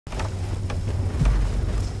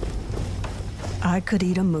I could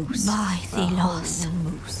eat a moose. By Thelos.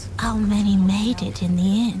 Moose. How many made it in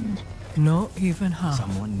the end? Not even half.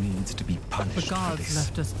 Someone needs to be punished The for gods this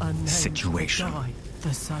left us unnamed. situation. To die.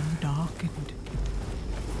 The sun darkened.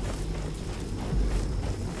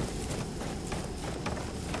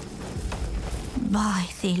 By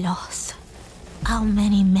Thelos. How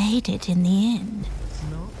many made it in the end?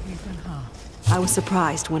 Not even half. I was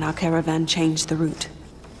surprised when our caravan changed the route.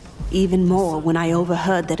 Even more when I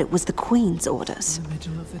overheard that it was the Queen's orders. In the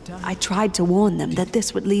middle of the day. I tried to warn them that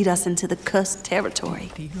this would lead us into the cursed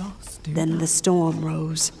territory. Then the storm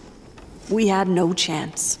rose. We had no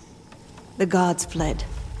chance. The gods fled,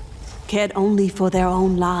 cared only for their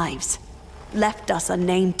own lives, left us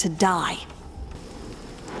unnamed to die.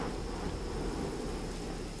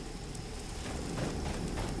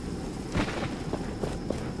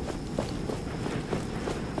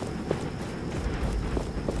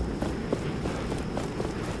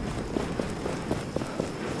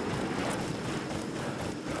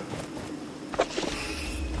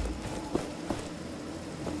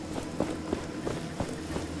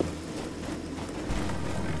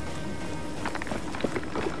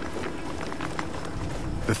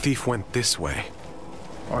 The thief went this way.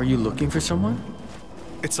 Are you looking for someone?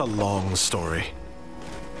 It's a long story.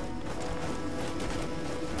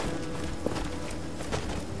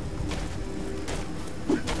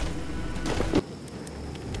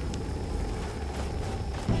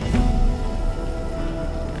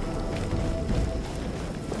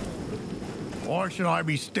 Why should I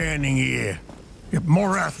be standing here? If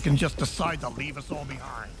Morath can just decide to leave us all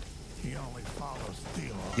behind. He only follows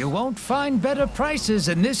Thelos. You won't find better prices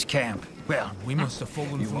in this camp. Well, We must have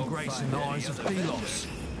fallen from grace in the eyes of Thelos.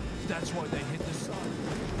 That's why they hit the sun.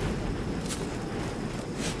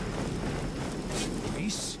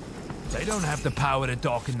 Priests? They don't have the power to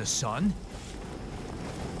darken the sun.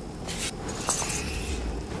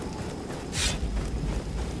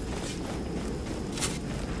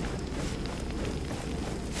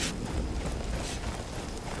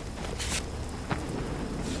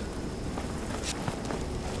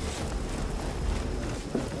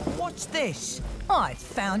 What's this? I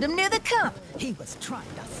found him near the camp. He was trying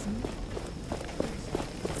to...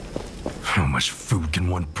 How much food can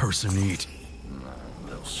one person eat?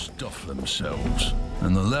 They'll stuff themselves,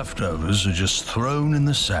 and the leftovers are just thrown in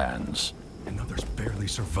the sands. And others barely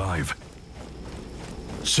survive.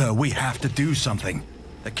 Sir, we have to do something.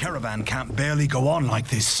 The caravan can't barely go on like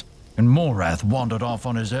this. and Morath wandered off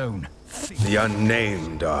on his own. The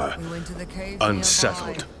unnamed are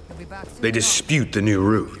unsettled. They dispute the new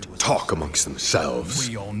route, talk amongst themselves.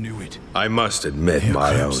 We all knew it. I must admit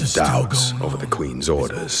my own doubts over the Queen's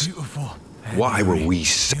orders. Why were we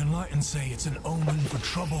so... The enlightened say it's an omen for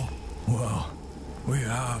trouble. Well, we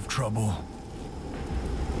have trouble.